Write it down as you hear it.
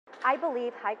I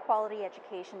believe high-quality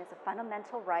education is a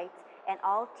fundamental right, and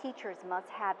all teachers must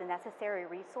have the necessary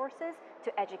resources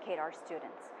to educate our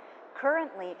students.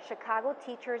 Currently, Chicago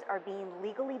teachers are being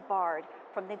legally barred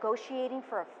from negotiating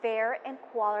for a fair and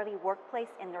quality workplace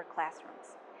in their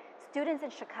classrooms. Students in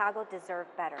Chicago deserve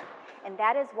better, and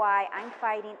that is why I'm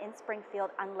fighting in Springfield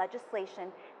on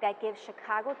legislation that gives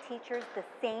Chicago teachers the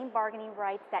same bargaining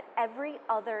rights that every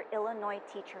other Illinois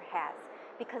teacher has.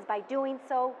 Because by doing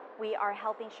so, we are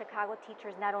helping Chicago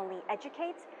teachers not only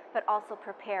educate, but also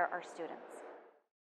prepare our students.